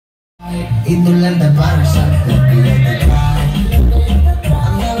Y tú le andas para usar lo que yo te trae.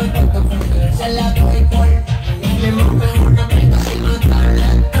 Anda a ver cuánto fue, se la doy por. Y me monto en una pista si no está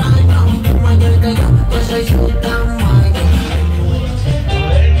la extraña. Aunque mayor que yo soy su tamaño.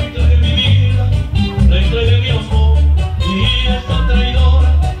 Dentro de mi vida, dentro de mi amor. Y esta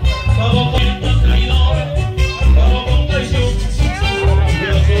traidora, pago con esta traidora, pago con traición. Y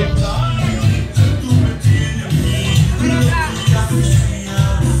aceptar.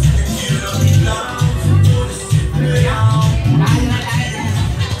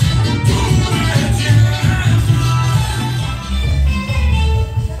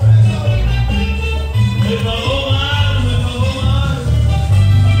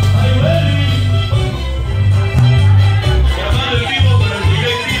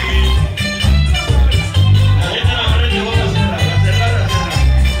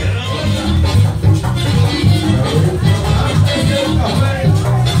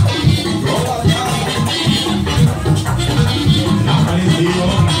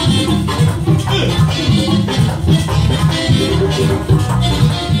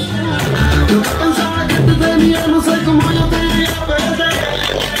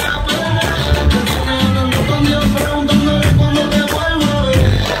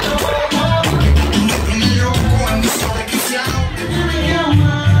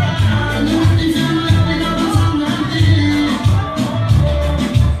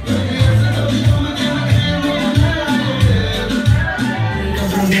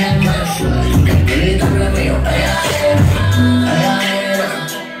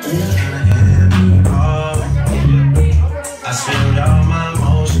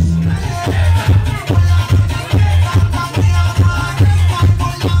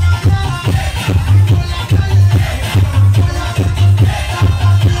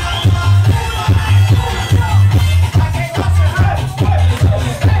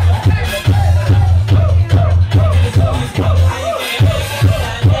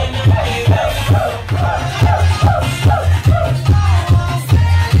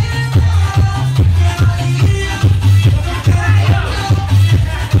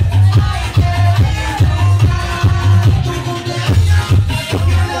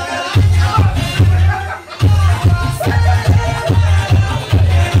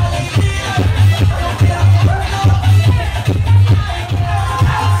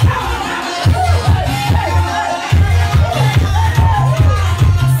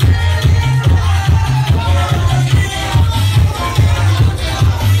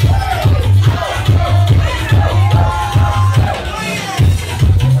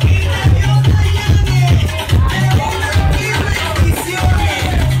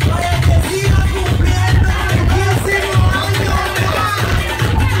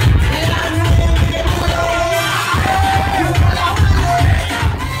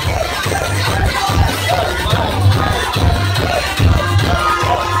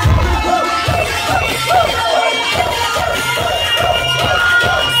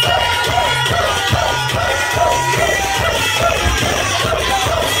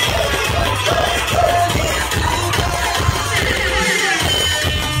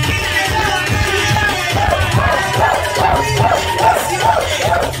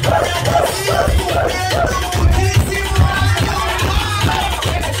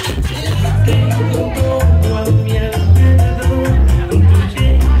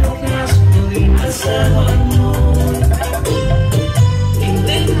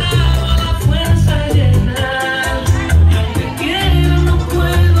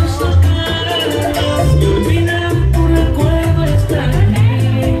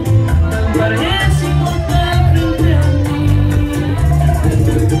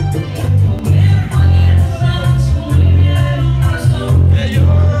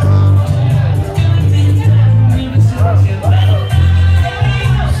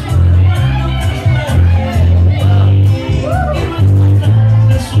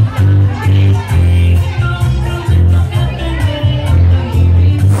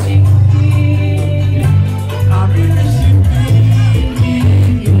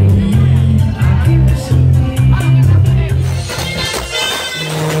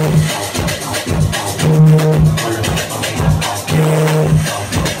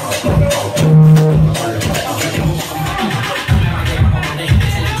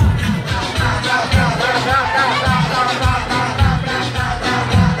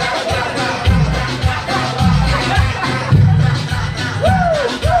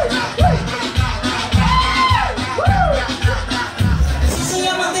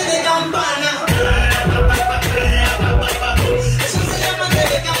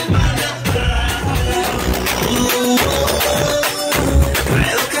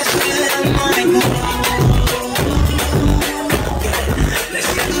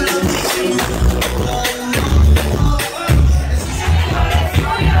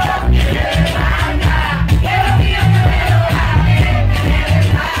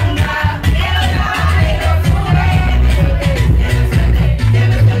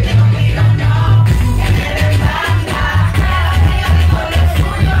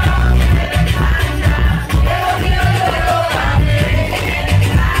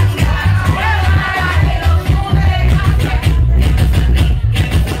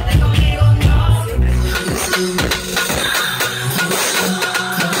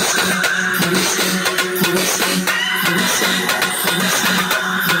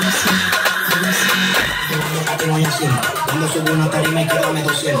 voy haciendo. Cuando subo una tarima y quédame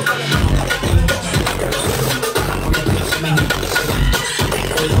 200.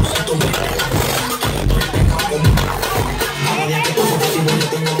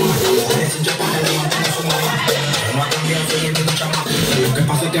 Lo que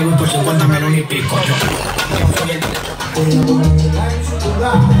pasa es que voy por 50 melones y pico.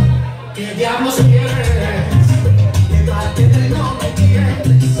 ¿Qué diablos quieres? ¿Qué mal que no me quieres?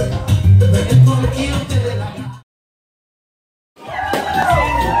 Ven por aquí o te dé la gana.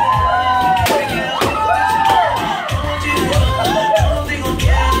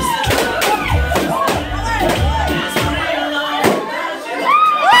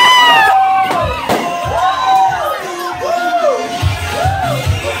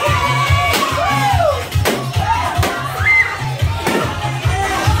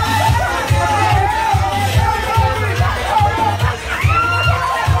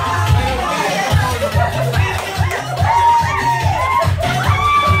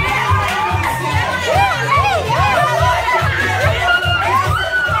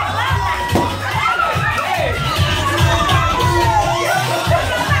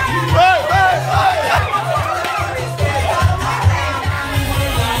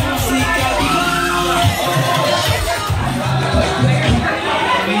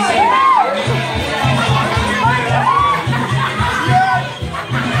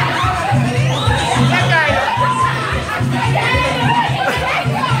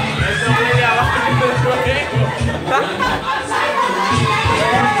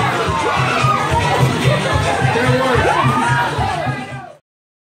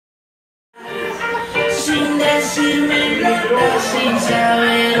 Sin decirme nada, sin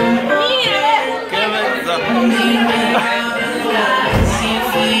saber un porqué. Dime la verdad, si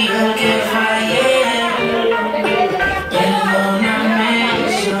fui yo que fallé. Perdóname,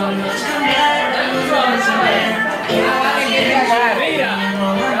 solo es cambiar algo, saber que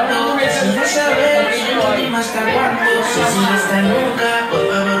sin saber, solo dime hasta cuándo. Si hasta nunca, por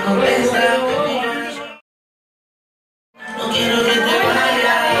favor contesta. No quiero que te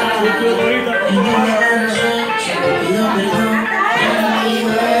vayas. Y dime la razón, si te pido perdón.